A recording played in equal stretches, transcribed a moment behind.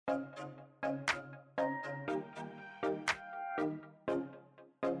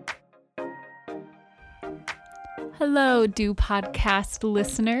Hello, Do Podcast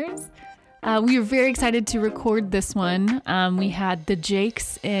listeners. We are very excited to record this one. We had the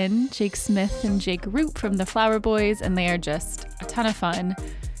Jakes in, Jake Smith and Jake Roop from the Flower Boys, and they are just a ton of fun.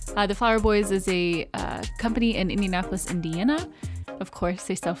 The Flower Boys is a company in Indianapolis, Indiana. Of course,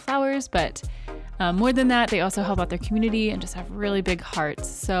 they sell flowers, but more than that, they also help out their community and just have really big hearts.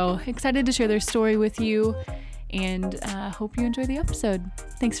 So excited to share their story with you, and hope you enjoy the episode.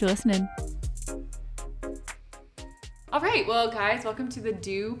 Thanks for listening. All right, well, guys, welcome to the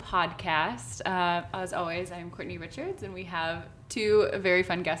Do Podcast. As always, I'm Courtney Richards, and we have two very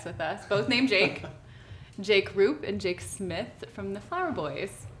fun guests with us, both named Jake. Jake Roop and Jake Smith from the Flower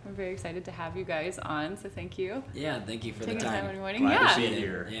Boys. We're very excited to have you guys on, so thank you. Yeah, thank you for Taking the time. in the morning. Glad to be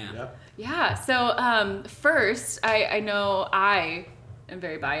here. Yeah. Yep. Yeah, so first, I know I am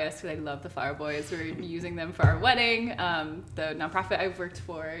very biased because I love the Flower Boys. We're using them for our wedding. The nonprofit I've worked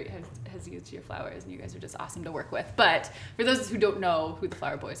for has used your flowers, and you guys are just awesome to work with. But for those who don't know who the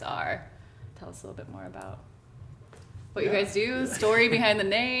Flower Boys are, tell us a little bit more about what you guys do, story behind the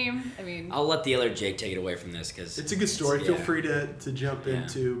name. I mean, I'll let the other Jake take it away from this because it's a good story. Feel free to jump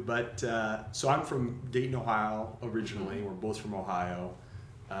into. But so I'm from Dayton, Ohio originally. We're both from Ohio.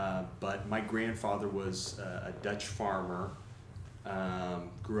 But my grandfather was a Dutch farmer.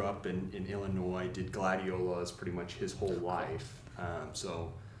 Grew up in Illinois. Did gladiolas pretty much his whole life.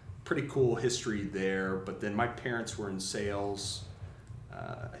 So pretty cool history there. But then my parents were in sales.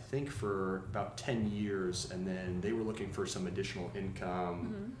 I think for about 10 years, and then they were looking for some additional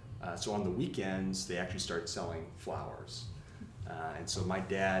income. So on the weekends, they actually started selling flowers. And so my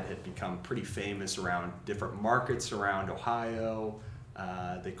dad had become pretty famous around different markets around Ohio.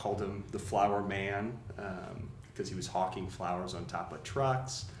 They called him the Flower Man because he was hawking flowers on top of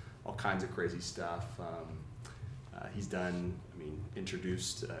trucks, all kinds of crazy stuff. He's done,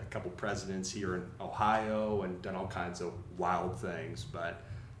 introduced a couple presidents here in Ohio and done all kinds of wild things. But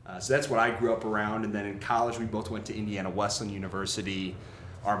so that's what I grew up around. And then in college, we both went to Indiana Wesleyan University.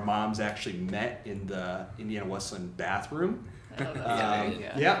 Our moms actually met in the Indiana Wesleyan bathroom.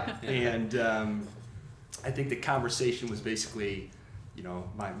 Yeah. And I think the conversation was basically,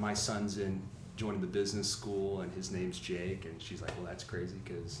 my son's joining the business school and his name's Jake. And she's like, well, that's crazy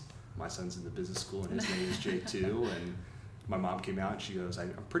because my son's in the business school and his name is Jake too. And my mom came out and she goes,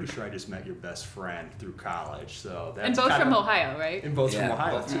 I'm pretty sure I just met your best friend through college. So that's and both from Ohio, right? And both from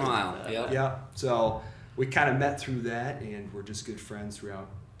Ohio. Both from Ohio. Yep. Yeah. So we kind of met through that, and we're just good friends throughout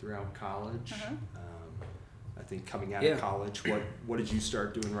college. I think coming out of college, what did you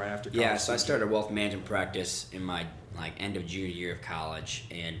start doing right after college? Yeah, so I started a wealth management practice in my end of junior year of college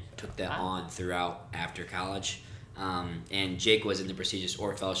and took that on throughout after college. And Jake was in the prestigious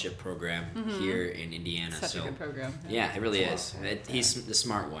Orr Fellowship program here in Indiana. Such a good program. Yeah, it really is. He's the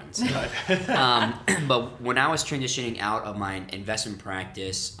smart one. So. But when I was transitioning out of my investment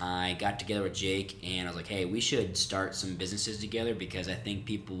practice, I got together with Jake and I was like, hey, we should start some businesses together because I think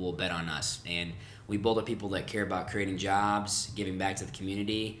people will bet on us. And we both are people that care about creating jobs, giving back to the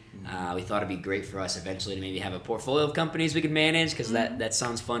community. We thought it'd be great for us eventually to maybe have a portfolio of companies we could manage because that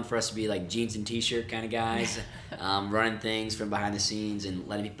sounds fun for us to be like jeans and t-shirt kind of guys, running things from behind the scenes and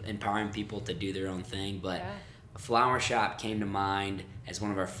empowering people to do their own thing. But a flower shop came to mind as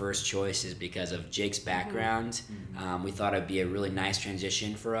one of our first choices because of Jake's background. We thought it'd be a really nice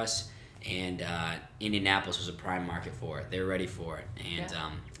transition for us. And Indianapolis was a prime market for it. They were ready for it. And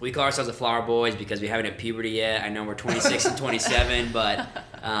we call ourselves the Flower Boys because we haven't hit puberty yet. I know we're 26 and 27, but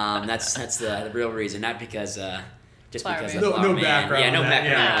that's the real reason. Not because just Flower because Man. of the Flower No Man. background. Yeah, no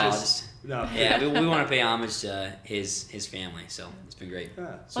background at all. No. We want to pay homage to his family. So it's been great.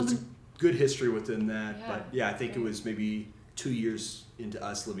 Yeah, so it's a good history within that. Yeah. But I think it was maybe 2 years into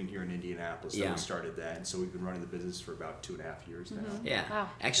us living here in Indianapolis that we started that, and so we've been running the business for about 2.5 years now. Yeah. Wow.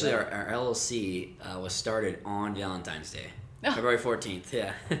 Actually, our LLC was started on Valentine's Day, February 14th.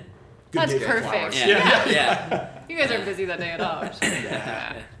 Yeah. That's day for perfect. flowers. Yeah. You guys aren't busy that day at all.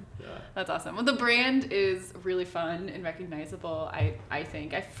 That's awesome. Well, the brand is really fun and recognizable, I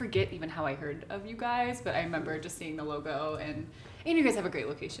think. I forget even how I heard of you guys, but I remember just seeing the logo, and you guys have a great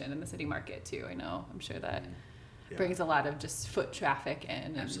location in the city market, too. I know. I'm sure that brings a lot of just foot traffic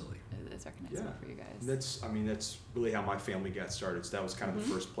in. Absolutely. And it's recognizable for you guys. That's really how my family got started. So that was kind of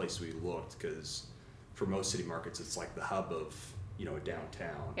the first place we looked because for most city markets, it's like the hub of,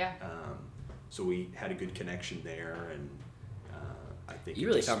 downtown. Yeah. So we had a good connection there, and I think You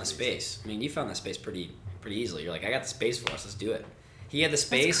really found the space. You found the space pretty easily. You're like, I got the space for us. Let's do it. he had the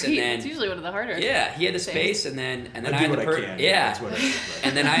space, That's and great. then It's usually one of the harder. yeah, he had the things. space, and then I I do had what the I can. yeah, That's what I do, but-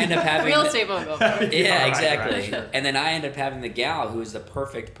 and then I ended up having Real estate mogul. yeah, Right, exactly. right. And then I ended up having the gal who is the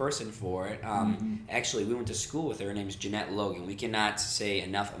perfect person for it. Actually, we went to school with her. Her name is Jeanette Logan. We cannot say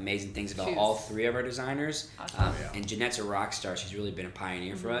enough amazing things about She's all three of our designers. awesome. Yeah. And Jeanette's a rock star. She's really been a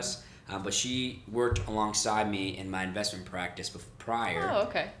pioneer for us. But she worked alongside me in my investment practice prior. Oh,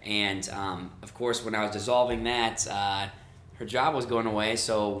 okay. And of course, when I was dissolving that, her job was going away,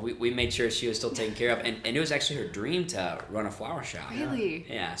 so we made sure she was still taken care of. And it was actually her dream to run a flower shop. Really?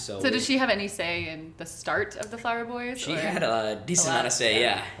 Yeah. So Did she have any say in the start of the Flower Boys? She or- had a decent A lot, amount of say.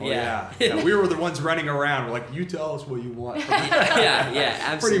 yeah. Oh, yeah. We were the ones running around. We're like, you tell us what you want. yeah,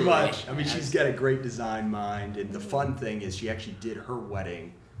 absolutely. Pretty much. I mean, she's got a great design mind, and the fun thing is she actually did her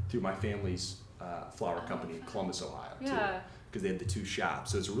wedding through my family's flower company in Columbus, Ohio, too, Yeah. because they had the two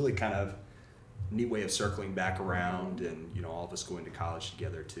shops. So it's a really kind of neat way of circling back around, and all of us going to college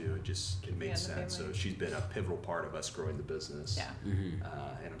together too. It made Yeah, the sense. So family. she's been a pivotal part of us growing the business. Yeah. And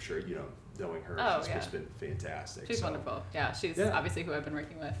I'm sure knowing her, Oh, she's yeah. just been fantastic. She's So wonderful. Yeah, she's Yeah. obviously who I've been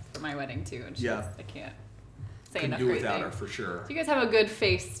working with for my wedding too, and she's, Yeah. I can't say Couldn't enough do great without things. her for sure. So you guys have a good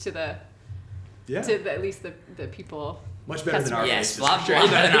face to the Yeah, at least the people. much better than our Yes, faces. a lot for sure.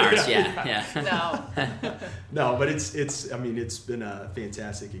 better than ours. Yeah. No. No, but it's been a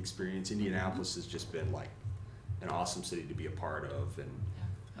fantastic experience. Indianapolis has just been like an awesome city to be a part of, and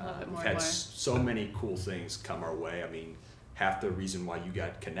I love it we've more had and more. so many cool things come our way. I mean, half the reason why you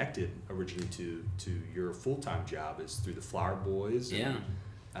got connected originally to your full-time job is through the Flower Boys. Yeah.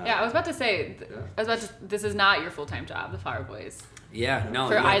 Yeah, I was about to say, Yeah. this is not your full-time job, the Flower Boys. Yeah. No,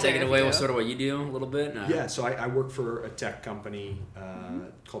 For you want either to take it of away you. with sort of what you do a little bit? No. Yeah, so I work for a tech company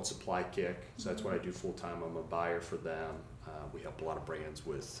called Supply Kick. So that's what I do full time. I'm a buyer for them. We help a lot of brands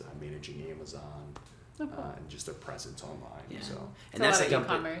with managing Amazon Oh, cool. and just their presence online. Yeah. So And So that's a like lot of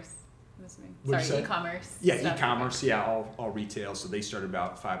e-commerce. I'm assuming. What'd you Sorry, say? e-commerce. yeah, stuff. e-commerce. Yeah, all retail. So they started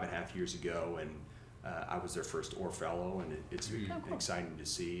about 5.5 years ago, and I was their first OR fellow, and it's Oh, cool. exciting to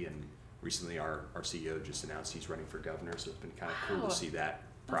see. And recently, our CEO just announced he's running for governor, so it's been kind of cool Wow. to see that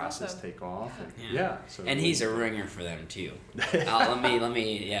That's process awesome. take off. And Yeah. so And he's a ringer for them too. Let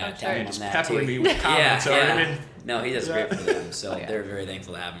me I'm tap sure. him on just that peppering too. me with comments already. No, he does great for them. So Oh, yeah. they're very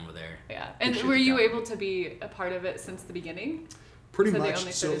thankful to have him over there. Yeah. And Appreciate were the you compliment. able to be a part of it since the beginning? Pretty so much. they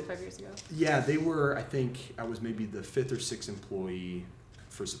only started 5 years ago? Yeah, they were. I think I was maybe the 5th or 6th employee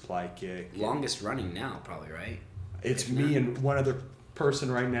for Supply Kick. Longest running now, probably, right? It's me and one other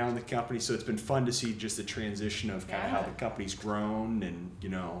person right now in the company, so it's been fun to see just the transition of kind of how Yeah. the company's grown, and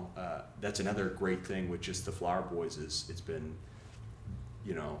that's another great thing with just the Flower Boys is it's been,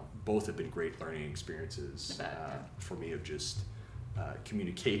 both have been great learning experiences I bet, yeah. for me of just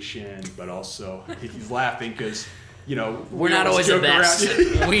communication, but also he's laughing because. We're not always the joke around.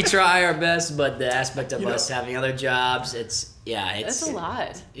 best. We try our best, but the aspect of You know. us having other jobs, it's That's a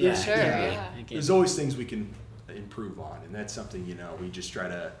lot. Yeah, For sure. yeah. Yeah. There's always things we can improve on, and that's something we just try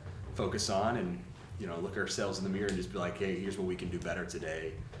to focus on, and look ourselves in the mirror and just be like, hey, here's what we can do better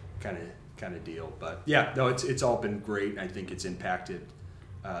today, kind of deal. But yeah, no, it's all been great. I think it's impacted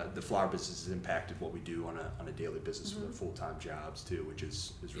the flower business has impacted what we do on a daily business with our full-time jobs too, which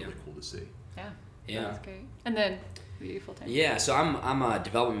is really Yeah. cool to see. Yeah. Yeah. That's great. And then you full time. Yeah, so I'm a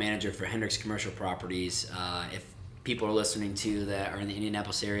development manager for Hendricks Commercial Properties. If people are listening to that are in the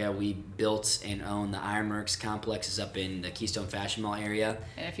Indianapolis area, we built and own the Ironworks complexes up in the Keystone Fashion Mall area.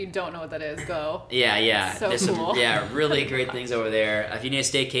 And if you don't know what that is, go. Yeah. So There's cool. some really great things over there. If you need a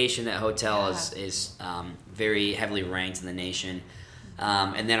staycation, that hotel Yeah. is very heavily ranked in the nation.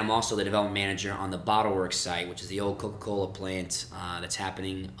 And then I'm also the development manager on the Bottleworks site, which is the old Coca-Cola plant that's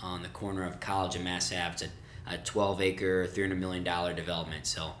happening on the corner of College and Mass Ave. It's a 12-acre, $300 million development.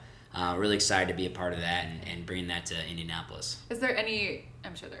 So really excited to be a part of that and bringing that to Indianapolis. Is there any,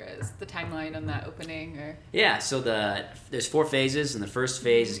 I'm sure there is, the timeline on that opening or? Yeah, so there's 4 phases, and the first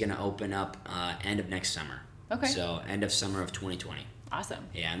phase is going to open up end of next summer. Okay. So end of summer of 2020. Awesome.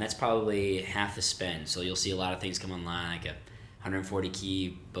 Yeah, and that's probably half the spend. So you'll see a lot of things come online, like a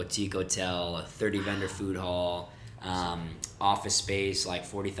 140-key boutique hotel, a 30-vendor food hall, office space like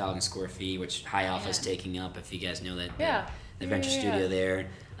 40,000 square feet, which High Office Man. taking up, if you guys know that. Yeah. The Venture Yeah. Studio there.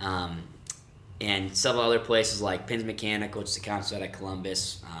 And several other places like Pins Mechanical, which is a concept at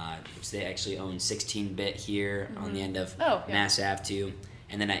Columbus, which they actually own 16-bit here on the end of Oh, yeah. Mass Ave too,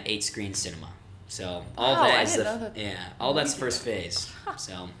 and then an 8-screen cinema. So all Wow, that I is didn't know that. all that's first phase.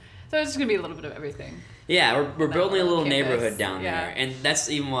 So So it's just going to be a little bit of everything. yeah, we're building a little campus, neighborhood down yeah. there, and that's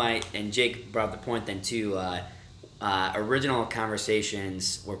even why. And Jake brought up the point then too. original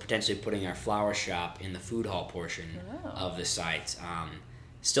conversations were potentially putting our flower shop in the food hall portion of the site.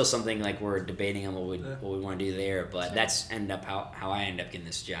 Still something like we're debating on what we want to do there, but that's ended up how I ended up getting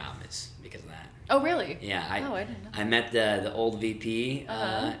this job is because of that. Oh, really? Yeah, I didn't know. I met the old VP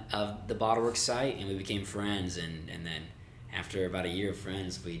of the BottleWorks site, and we became friends. And then after about a year of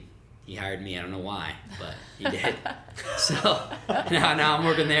friends, he hired me. I don't know why, but he did. So now I'm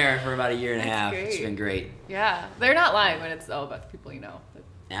working there for about a year and a half. Great. It's been great. Yeah, they're not lying when it's all about the people you know.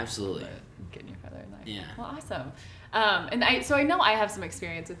 Absolutely. Getting your feather in that. Yeah. Well, awesome. And I know I have some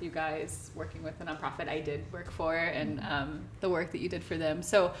experience with you guys working with the nonprofit I did work for and the work that you did for them.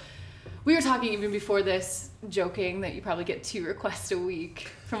 So we were talking even before this, joking that you probably get 2 requests a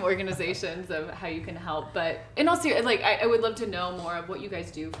week from organizations of how you can help. But in all seriousness, I would love to know more of what you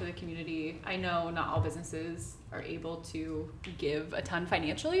guys do for the community. I know not all businesses are able to give a ton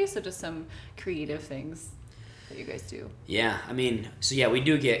financially, so just some creative things that you guys do. Yeah, we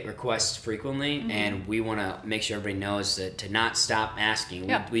do get requests frequently, and we want to make sure everybody knows that to not stop asking.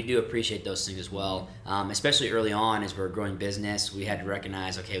 Yeah. We do appreciate those things as well, especially early on as we're a growing business. We had to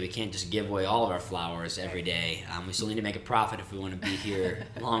recognize, okay, we can't just give away all of our flowers every day. We still need to make a profit if we want to be here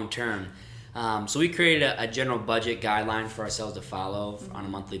long term. So we created a general budget guideline for ourselves to follow on a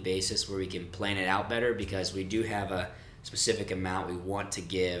monthly basis where we can plan it out better, because we do have a specific amount we want to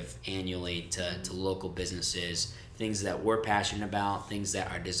give annually to local businesses, things that we're passionate about, things that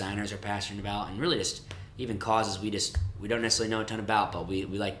our designers are passionate about, and really just even causes we don't necessarily know a ton about, but we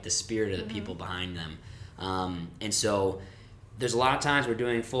like the spirit of the people behind them. And so there's a lot of times we're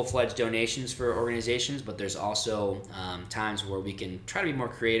doing full-fledged donations for organizations, but there's also times where we can try to be more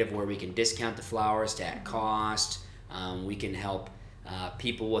creative, where we can discount the flowers to at cost. We can help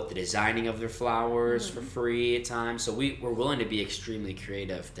people with the designing of their flowers for free at times. So we're willing to be extremely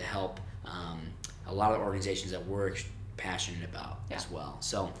creative to help a lot of organizations that we're passionate about as well.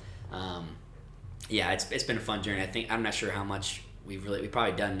 So it's been a fun journey. I'm not sure how much we've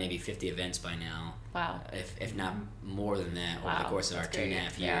probably done maybe 50 events by now. Wow. If not more than that over the course of our 2.5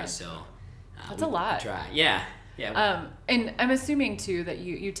 years. Yeah. So that's a lot. Try. Yeah. And I'm assuming too that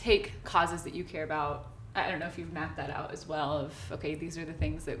you take causes that you care about. I don't know if you've mapped that out as well of, okay, these are the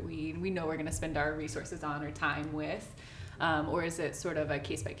things that we know we're going to spend our resources on or time with, or is it sort of a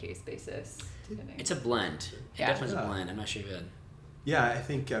case-by-case basis? It's a blend. It definitely is a blend. I'm not sure if it... Yeah, I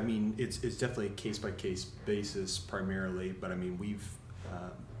think, it's definitely a case-by-case basis primarily, but we've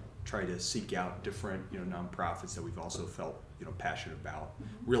tried to seek out different, nonprofits that we've also felt, passionate about.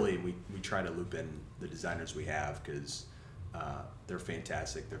 Really, we try to loop in the designers we have, because they're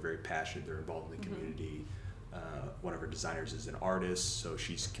fantastic. They're very passionate. They're involved in the community. One of our designers is an artist, so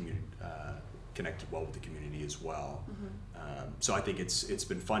she's connected well with the community as well. So I think it's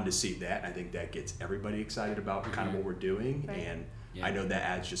been fun to see that. I think that gets everybody excited about kind of what we're doing, and I know that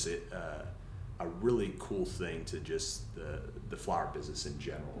adds just a really cool thing to just the flower business in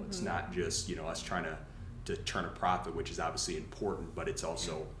general. It's not just us trying to turn a profit, which is obviously important, but it's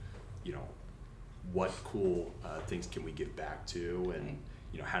also what cool things can we give back to, and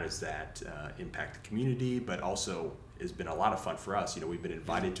how does that impact the community, but also has been a lot of fun for us. We've been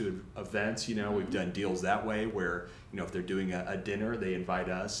invited to events, we've done deals that way where if they're doing a dinner, they invite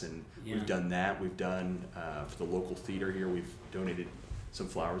us, and we've done that. We've done for the local theater here, we've donated some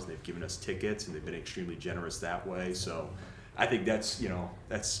flowers, and they've given us tickets, and they've been extremely generous that way. So I think that's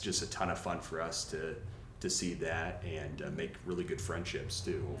just a ton of fun for us to see that and make really good friendships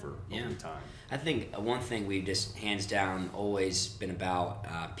too over the time. I think one thing we've just hands down always been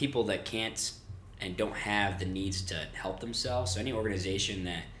about people that can't and don't have the needs to help themselves. So any organization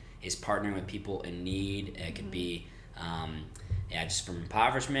that is partnering with people in need, it could be just from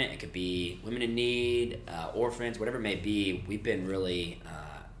impoverishment, it could be women in need, orphans, whatever it may be. We've been really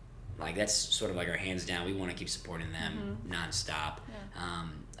that's sort of like our hands down. We want to keep supporting them nonstop.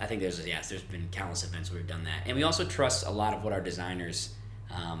 I think there's been countless events where we've done that, and we also trust a lot of what our designers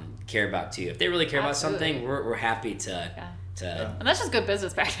care about too. If they really care about something, we're happy to. And that's just good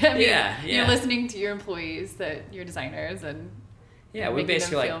business practice. You're listening to your employees, your designers, and we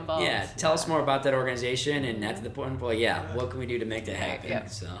basically tell us more about that organization, and at the point, what can we do to make that happen?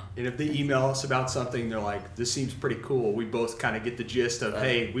 So, and if they email us about something, they're like, "This seems pretty cool." We both kind of get the gist of,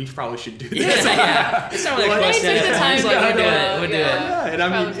 "Hey, we probably should do this." It's not really a question. We'll do it. Yeah,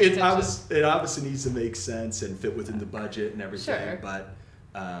 and it obviously needs to make sense and fit within the budget and everything. Sure. But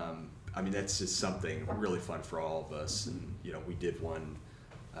that's just something really fun for all of us. And we did one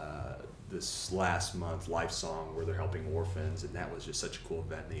this last month, Life Song, where they're helping orphans, and that was just such a cool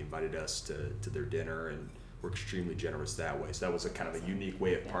event. And they invited us to their dinner, and we're extremely generous that way. So that was a kind of a unique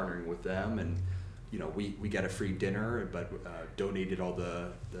way of partnering with them, and we got a free dinner, but donated all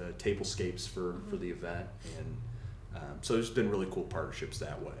the tablescapes for the event, and so there's been really cool partnerships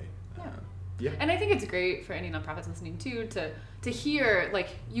that way. Yeah. And I think it's great for any nonprofits listening too to hear, like,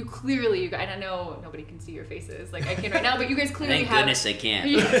 you clearly, and I know nobody can see your faces like I can right now, but you guys clearly Thank have. goodness they can't.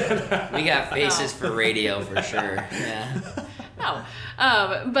 We got faces for radio for sure. Yeah. No,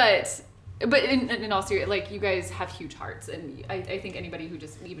 but in all seriousness, like, you guys have huge hearts, and I think anybody who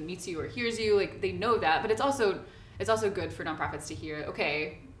just even meets you or hears you, like, they know that. But it's also good for nonprofits to hear,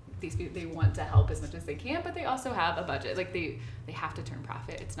 okay, these people, they want to help as much as they can, but they also have a budget. Like, they have to turn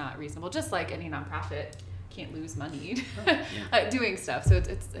profit. It's not reasonable. Just like any nonprofit can't lose money doing stuff. So I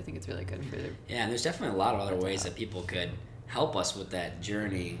think it's really good for their. Yeah, and there's definitely a lot of other ways that people could help us with that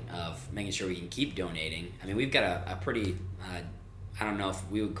journey of making sure we can keep donating. I mean, we've got a pretty, I don't know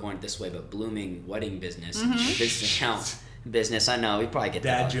if we would coin it this way, but blooming wedding business, business account business. I know we probably get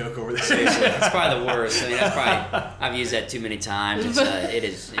dad that joke over there. Seriously, that's probably the worst. I mean, that's probably, I've used that too many times. It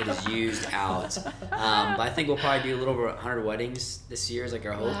is used out. But I think we'll probably do a little over 100 weddings this year is like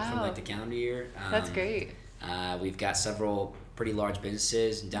our hope from like the calendar year. That's great. We've got several pretty large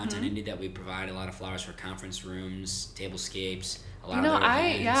businesses in downtown Indy that we provide a lot of flowers for conference rooms, tablescapes, a lot of other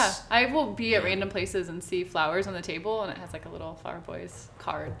events. I will be at random places and see flowers on the table, and it has like a little Flower Boys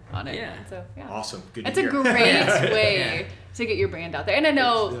card on it. Yeah. And so, Awesome. Good it's to hear. a great way to get your brand out there. And I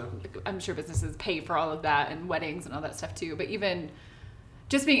know, I'm sure businesses pay for all of that and weddings and all that stuff too, but even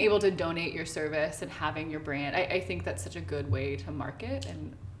just being able to donate your service and having your brand, I think that's such a good way to market,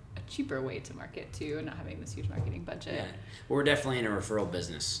 and a cheaper way to market too, and not having this huge marketing budget. Yeah. Well, we're definitely in a referral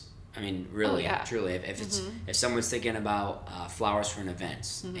business. I mean, really, truly, if someone's thinking about flowers for an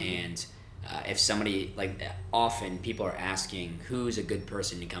event, and if somebody, like, often people are asking who's a good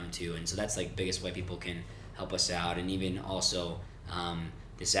person to come to, and so that's like the biggest way people can help us out. And even also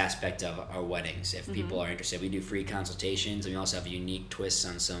this aspect of our weddings, if people are interested, we do free consultations, and we also have unique twists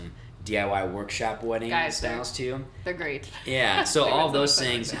on some DIY workshop wedding styles too. They're great. Yeah, so all of those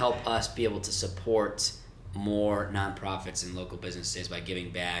things help us be able to support more nonprofits and local businesses by giving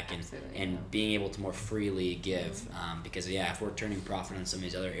back and being able to more freely give, because if we're turning profit on some of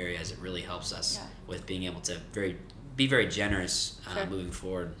these other areas, it really helps us with being able to be very generous moving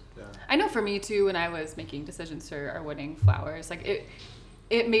forward. I know for me too, when I was making decisions for our wedding flowers, like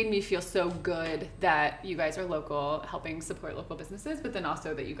it made me feel so good that you guys are local, helping support local businesses, but then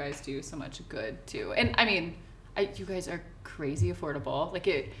also that you guys do so much good too. And I mean, you guys are crazy affordable. Like,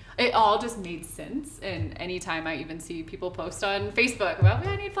 it all just made sense. And anytime I even see people post on Facebook about,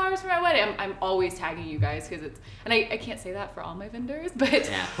 I need flowers for my wedding, I'm always tagging you guys, because it's, and I can't say that for all my vendors, but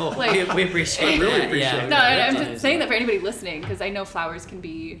like, we appreciate really that. appreciate Yeah. it. No, I'm just saying that for anybody listening, because I know flowers can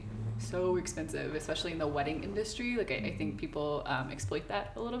be so expensive, especially in the wedding industry. Like, I think people exploit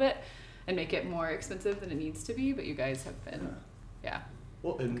that a little bit and make it more expensive than it needs to be, but you guys have been,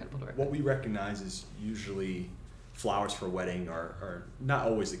 Well, and what we recognize is usually flowers for a wedding are not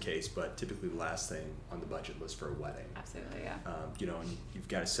always the case, but typically the last thing on the budget list for a wedding. Absolutely, yeah. And you've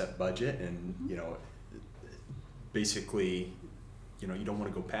got a set budget, and basically, you don't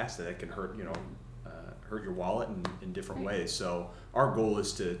want to go past that. It can hurt your wallet in different ways. So our goal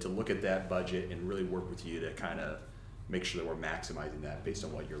is to look at that budget and really work with you to kind of make sure that we're maximizing that based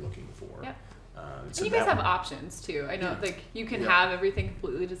on what you're looking for. Yeah. And you guys have options too. I know, like, you can have everything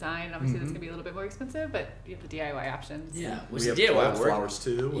completely designed. Obviously, that's gonna be a little bit more expensive, but you have the DIY options. Yeah, we have DIY flowers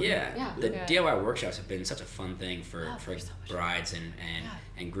too. The DIY workshops have been such a fun thing for brides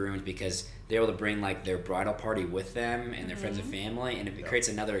and grooms, because they're able to bring like their bridal party with them and their friends and family, and it creates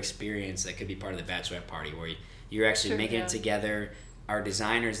another experience that could be part of the bachelorette party where you're actually making it together. Our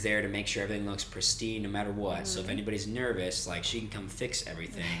designer's there to make sure everything looks pristine no matter what. So if anybody's nervous, like, she can come fix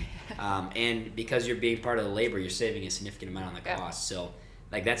everything. And because you're being part of the labor, you're saving a significant amount on the cost. So,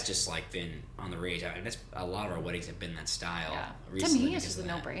 like, that's just like been on the rage. I mean, that's a lot of our weddings have been that style. To me, it's just a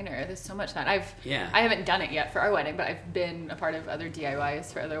no-brainer. There's so much fun. I haven't done it yet for our wedding, but I've been a part of other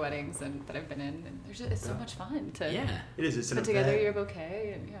DIYs for other weddings that I've been in, and it's so much fun to it is. It's put together your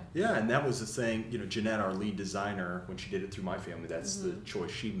bouquet and and that was the thing. Jeanette, our lead designer, when she did it through my family, that's the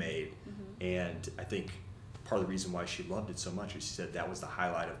choice she made, and I think part of the reason why she loved it so much is she said that was the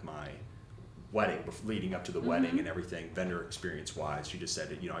highlight of my wedding, leading up to the wedding and everything, vendor experience wise. She just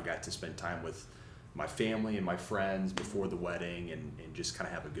said, I got to spend time with my family and my friends before the wedding and just kind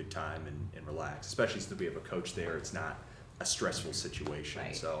of have a good time and relax, especially since we have a coach there. It's not a stressful situation.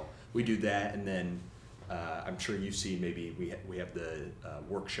 Right. So we do that, and then I'm sure you've seen, maybe we have the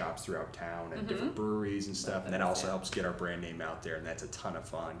workshops throughout town and different breweries and stuff, and that also helps get our brand name out there, and that's a ton of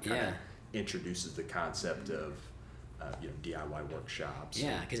fun. Kind of introduces the concept of DIY workshops.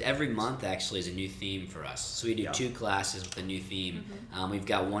 Yeah, because every month actually is a new theme for us. So we do 2 classes with a new theme. We've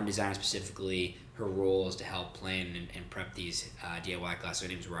got one designer specifically. Her role is to help plan and prep these DIY classes. Her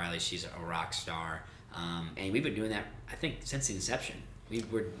name's Riley. She's a rock star. And we've been doing that, I think, since the inception. We've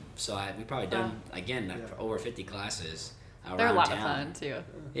probably done, over 50 classes around town. They're a lot of fun, too.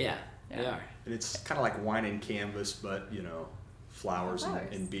 Yeah, they are. And it's kind of like wine and canvas, but, flowers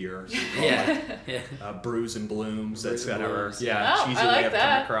and beer. So brews and blooms. That's kind of our cheesy way of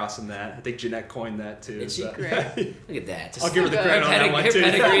coming across in that. I think Jeanette coined that too. Is she great? Look at that. I'll give her the credit on that one too.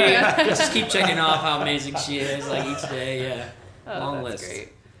 Pedigree. Just keep checking off how amazing she is, like each day. Yeah, long that's list.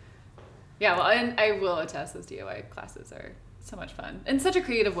 Great. Yeah, well, and I will attest those DIY classes are so much fun in such a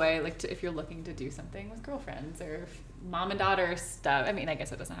creative way. Like if you're looking to do something with girlfriends or mom and daughter stuff. I mean, I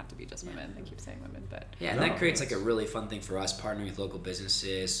guess it doesn't have to be just women. I keep saying women, but and that creates like a really fun thing for us, partnering with local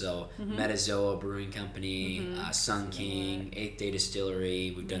businesses. So Metazoa Brewing Company, Sun King, 8th Day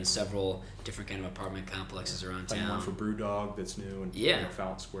Distillery. We've done several different kind of apartment complexes around town. One for Brewdog that's new and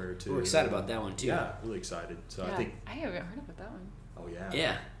Fountain Square too. We're excited about that one too. Yeah, really excited. So I think I haven't heard about that one. Oh yeah.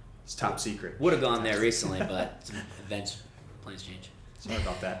 Yeah. It's top secret. Would have gone there recently, but some events plans change. Sorry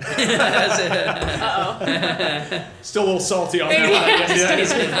about that. Uh-oh. Still a little salty on that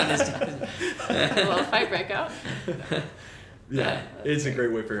one. A little fight breakout. Yeah, it's a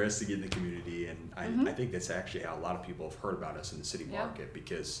great way for us to get in the community, and I think that's actually how a lot of people have heard about us in the city market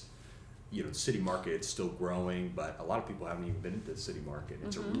because, the city market is still growing, but a lot of people haven't even been into the city market.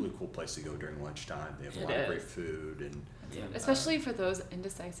 It's a really cool place to go during lunchtime. They have a lot of great food and. Especially for those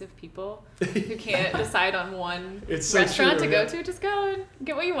indecisive people who can't decide on one so restaurant true, to go to. Just go and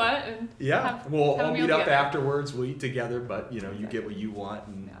get what you want. And we'll have all a meal meet up together. afterwards. We'll eat together, but you get what you want,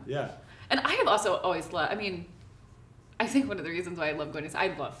 and And I have also always loved. I mean, I think one of the reasons why I love going is I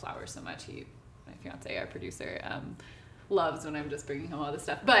love flowers so much. My fiance, our producer, loves when I'm just bringing home all this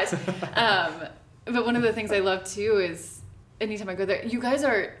stuff. But but one of the things I love too is. Anytime I go there, you guys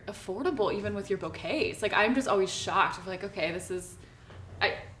are affordable even with your bouquets. Like I'm just always shocked. I'm like, okay, this is,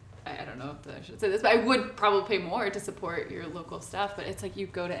 I don't know if I should say this, but I would probably pay more to support your local stuff. But it's like you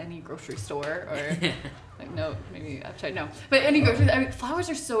go to any grocery store or like no, maybe Upside no, but any grocery. I mean, flowers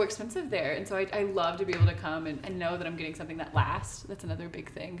are so expensive there, and so I love to be able to come and know that I'm getting something that lasts. That's another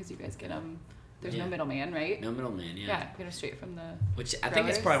big thing because you guys get them. There's no middleman, right? No middleman. Yeah. Yeah, get them straight from the. Which I think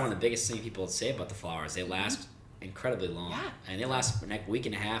that's probably one of the biggest things people say about the flowers. They last. Incredibly long, and they last a week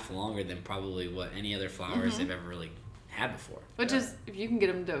and a half longer than probably what any other flowers they've ever really had before. Which is, if you can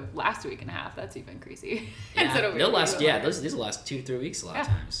get them to last a week and a half, that's even crazy. Yeah, they'll last. These will last 2 to 3 weeks a lot of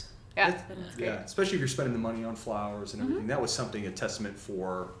times. Yeah, that's great. Especially if you're spending the money on flowers and everything. That was something a testament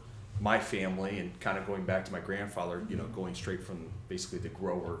for my family, and kind of going back to my grandfather. Going straight from basically the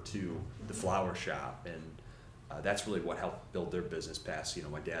grower to the flower shop, and that's really what helped build their business past,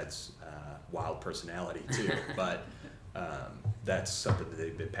 my dad's wild personality too. But that's something that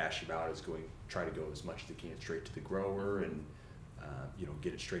they've been passionate about is try to go as much as they can straight to the grower and,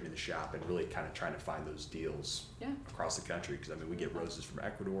 get it straight in the shop and really kind of trying to find those deals across the country. Because, we get roses from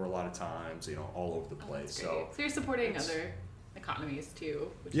Ecuador a lot of times, all over the place. So you're supporting other economies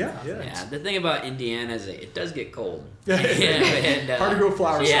too. Yeah. The thing about Indiana is it does get cold. Hard to grow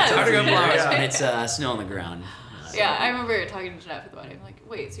flowers. Yeah, it's hard to grow flowers when it's snow on the ground. Yeah, I remember talking to Jeff about it. I'm like,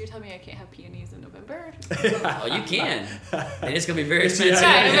 wait, so you're telling me I can't have peonies in November? Oh, you can. And it's going to be very expensive.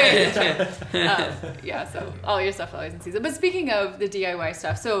 So all your stuff always in season. But speaking of the DIY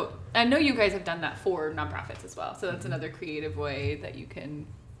stuff, so I know you guys have done that for nonprofits as well. So that's another creative way that you can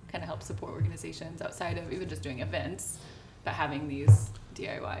kind of help support organizations outside of even just doing events, but having these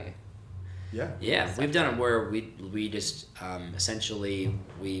DIY. Yeah, we've done it where we just essentially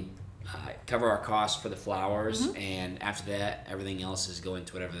cover our costs for the flowers, and after that, everything else is going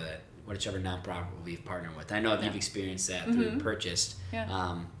to whichever nonprofit we've partnered with. I know if you've experienced that through Purchased.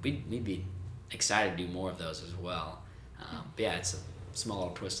 We'd be excited to do more of those as well. But it's a small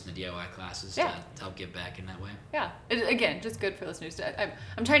little twist in the DIY classes to help give back in that way. Yeah, again, just good for listeners.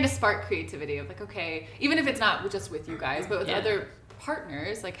 I'm trying to spark creativity of like, okay, even if it's not just with you guys, but with other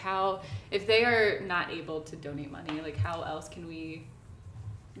partners, like how, if they are not able to donate money, like how else can we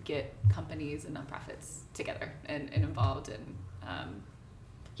get companies and nonprofits together and involved and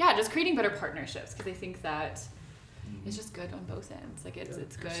just creating better partnerships, because I think that it's just good on both ends. Like it's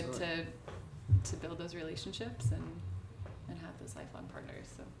good to build those relationships and have those lifelong partners.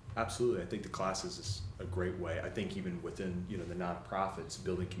 So absolutely, I think the classes is a great way. I think even within the nonprofits,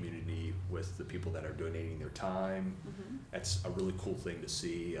 building community with the people that are donating their time, that's a really cool thing to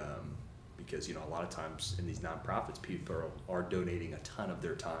see. because a lot of times in these nonprofits, people are donating a ton of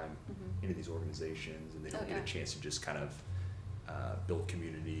their time into these organizations, and they don't get a chance to just kind of build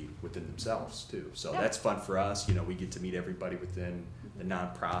community within themselves too. So that's fun for us. We get to meet everybody within the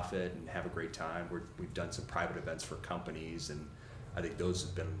nonprofit and have a great time. We've done some private events for companies, and I think those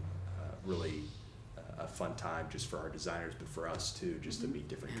have been really a fun time just for our designers, but for us too, just to meet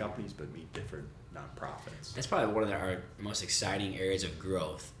different companies, but meet different nonprofits. That's probably one of our most exciting areas of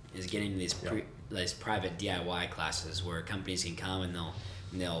growth, is getting these these private DIY classes where companies can come and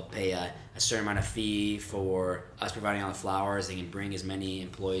they'll pay a certain amount of fee for us providing all the flowers. They can bring as many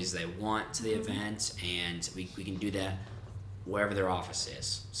employees as they want to the event, and we can do that wherever their office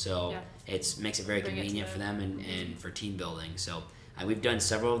is. So it makes it very convenient for them and for team building. So we've done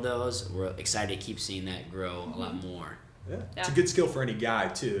several of those. We're excited to keep seeing that grow a lot more. Yeah. It's a good skill for any guy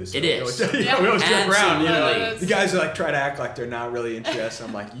too. So it is. We always joke around. The guys are try to act like they're not really interested.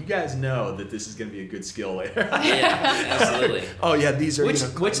 I'm like, you guys know that this is going to be a good skill later. Yeah, absolutely. Oh yeah, these are.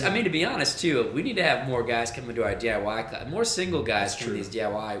 Which I mean, to be honest too, we need to have more guys come into our DIY class, more single guys come to these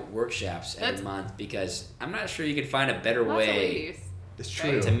DIY workshops every month, because I'm not sure you can find a better way. It's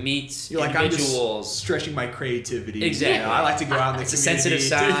true. To meet You're individuals. I'm just stretching my creativity. Exactly. I like to go out in the it's community. It's a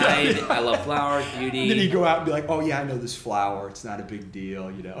sensitive side. I love flowers, beauty. And then you go out and be like, oh yeah, I know this flower. It's not a big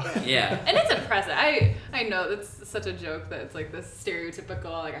deal, Yeah. And it's impressive. I know that's such a joke that it's like this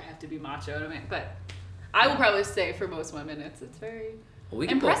stereotypical, like I have to be macho, but I will probably say for most women it's very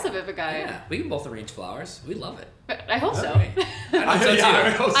impressive if a guy. Yeah, we can both arrange flowers. We love it. I hope so. I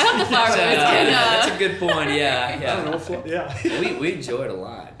hope the flower boys can. That's a good point. Yeah. I don't know we enjoy it a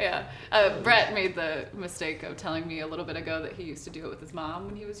lot. Yeah. Brett made the mistake of telling me a little bit ago that he used to do it with his mom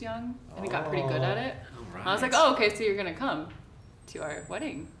when he was young, and he got pretty good at it. All right. I was like, oh, okay, so you're gonna come to our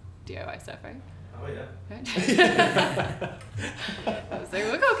wedding DIY stuff, right? Oh yeah. Right? I was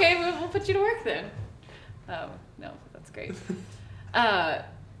like, okay, we'll put you to work then. Oh no, that's great.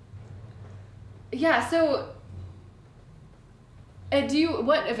 Yeah. So,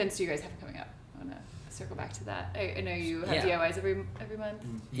 what events do you guys have coming up? I want to circle back to that. I know you have DIYs every month.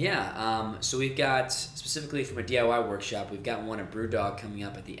 Yeah. So we've got, specifically from a DIY workshop, we've got one at Brewdog coming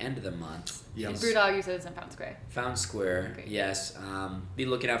up at the end of the month. Yes. Brewdog, you said, is in Fountain Square. Fountain Square. Okay. Yes. Be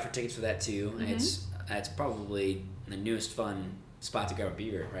looking out for tickets for that too. It's probably the newest fun spot to grab a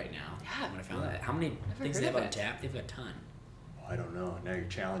beer right now. Yeah. When I found that. How many things they have on tap? They've got a ton. I don't know. Now you're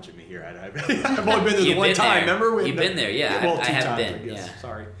challenging me here. I've only been there one time. There. Remember? You've been there, yeah. Well, I two have times, been. I guess. Yeah.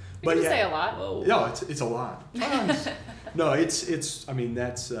 Sorry. But you say a lot. Whoa. No, it's a lot. Tons. No, it's. I mean,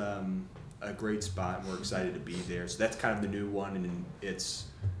 that's a great spot, and we're excited to be there. So that's kind of the new one, and it's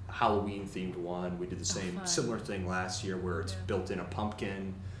a Halloween themed one. We did the similar thing last year, where it's built in a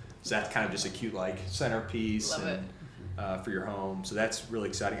pumpkin. So that's kind of just a cute centerpiece. Love it. For your home. So that's really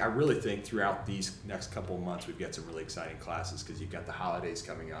exciting. I really think throughout these next couple of months we've got some really exciting classes, because you've got the holidays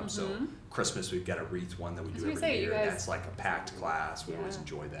coming up. So Christmas, we've got a wreath one that we do every year. That's like a packed class. We always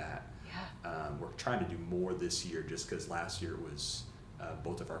enjoy that. Yeah. We're trying to do more this year, just because last year was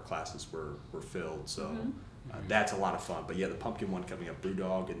both of our classes were filled. So that's a lot of fun. But yeah, the pumpkin one coming up,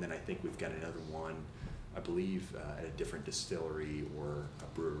 Brewdog, and then I think we've got another one, I believe, at a different distillery or a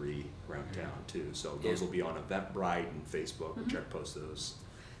brewery around town too. So those will be on Eventbrite and Facebook, which I post those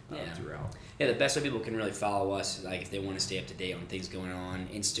throughout. Yeah, the best way people can really follow us, like if they want to stay up to date on things going on,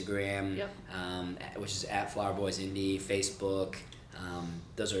 Instagram, which is at Flower Boys Indie, Facebook.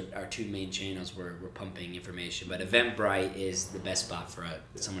 Those are our two main channels where we're pumping information. But Eventbrite is the best spot for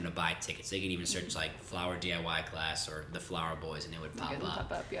someone to buy tickets. They can even search like Flower DIY class or the Flower Boys, and it would pop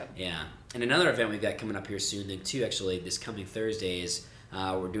up. Yeah. And another event we've got coming up here soon, then too, actually, this coming Thursday is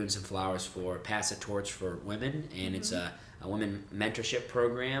we're doing some flowers for Pass the Torch for Women, and it's a women mentorship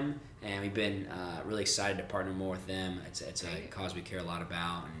program, and we've been really excited to partner more with them. It's a cause we care a lot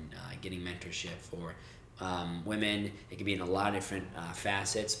about, and getting mentorship for women. It can be in a lot of different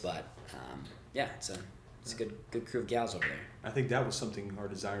facets, but it's a good crew of gals over there. I think that was something our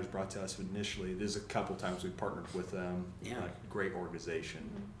designers brought to us initially. There's a couple times we partnered with them. Great organization.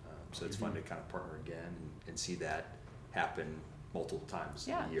 So it's fun to kind of partner again and see that happen multiple times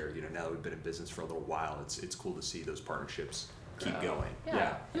a year. Now that we've been in business for a little while, it's cool to see those partnerships keep going.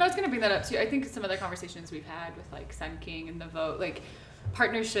 Yeah. And I was going to bring that up too. I think some of the conversations we've had with like Sun King and the Vote, like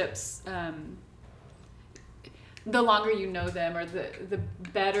partnerships, the longer you know them, or the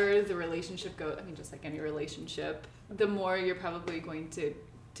better the relationship goes. I mean, just like any relationship, the more you're probably going to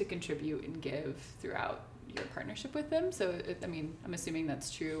contribute and give throughout your partnership with them. So, I'm assuming that's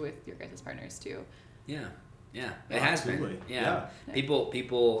true with your guys' partners too. Yeah. Yeah, it has been. Yeah.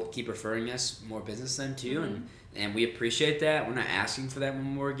 People keep referring us more business then too, and we appreciate that. We're not asking for that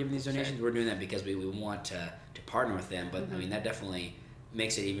when we're giving these donations. Sure. We're doing that because we want to partner with them. But I mean, that definitely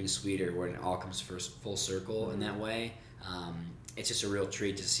makes it even sweeter when it all comes full circle in that way. It's just a real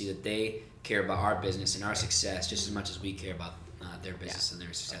treat to see that they care about our business and our success just as much as we care about their business and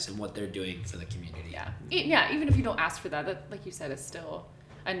their success and what they're doing for the community. Yeah. Even if you don't ask for that, like you said, is still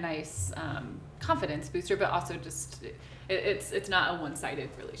a nice confidence booster, but also just it's not a one-sided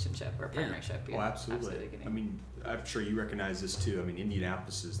relationship or partnership. Oh, absolutely. I mean, I'm sure you recognize this too. I mean,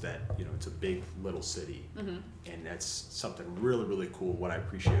 Indianapolis is that, it's a big little city, and that's something really, really cool. What I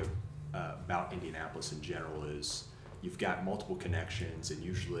appreciate about Indianapolis in general is you've got multiple connections, and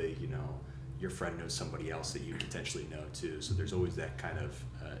usually, your friend knows somebody else that you potentially know too. So there's always that kind of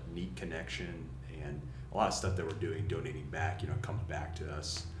neat connection, and a lot of stuff that we're doing, donating back, comes back to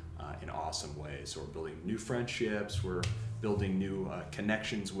us in awesome ways. So we're building new friendships, we're building new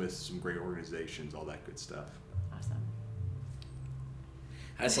connections with some great organizations, all that good stuff. Awesome.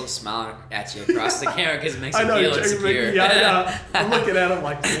 I just love smiling at you across the camera because it makes you feel insecure. I'm looking at him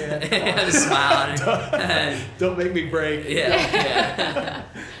like, man, I'm just smiling. Don't make me break. Yeah.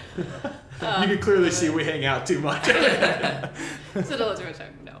 You can clearly see we hang out too much. So don't let too much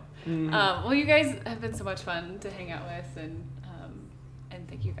time. No. Well, you guys have been so much fun to hang out with, and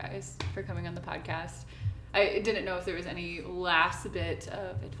thank you guys for coming on the podcast. I didn't know if there was any last bit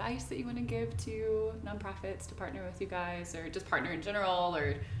of advice that you want to give to nonprofits to partner with you guys, or just partner in general,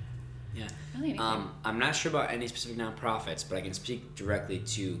 or really anything. I'm not sure about any specific nonprofits, but I can speak directly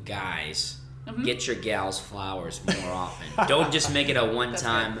to guys. Get your gals flowers more often. Don't just make it a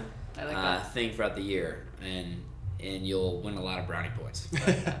one-time thing throughout the year, and you'll win a lot of brownie points.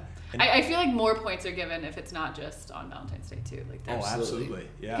 I feel like more points are given if it's not just on Valentine's Day too. Like absolutely,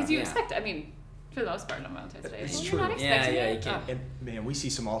 yeah. Because you expect, I mean, for the most part on Valentine's Day, it's you're true. not expecting you it. can. And man, we see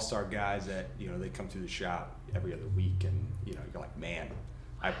some all-star guys that they come through the shop every other week, and you're like, man,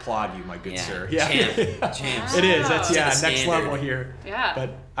 I applaud you, my good sir. Champ. It is. That's next level here. Yeah.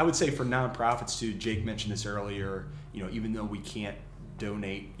 But I would say for nonprofits too. Jake mentioned this earlier. Even though we can't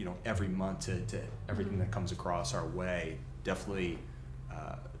donate, every month to everything that comes across our way, definitely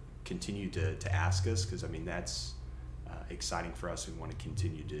continue to ask us, because I mean that's exciting for us. We want to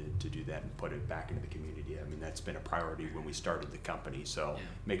continue to do that and put it back into the community. I mean, that's been a priority when we started the company. So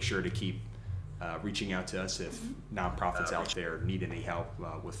make sure to keep reaching out to us if nonprofits out there need any help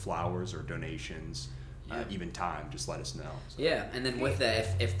with flowers or donations, even time. Just let us know. So. Yeah, and then with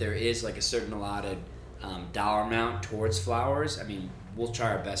that, if there is like a certain allotted dollar amount towards flowers, I mean, we'll try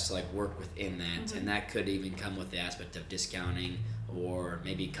our best to like work within that, and that could even come with the aspect of discounting or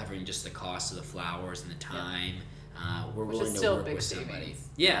maybe covering just the cost of the flowers and the time. We're willing to work with somebody.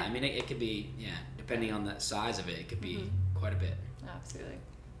 Yeah, I mean, it could be, depending on the size of it, it could be quite a bit. Absolutely.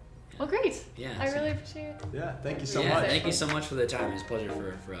 Well, great. Yeah. I really appreciate it. Yeah, thank you so much. Thank you so much for the time. It was a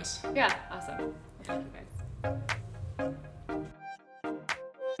pleasure for us. Yeah, awesome. Thank you guys.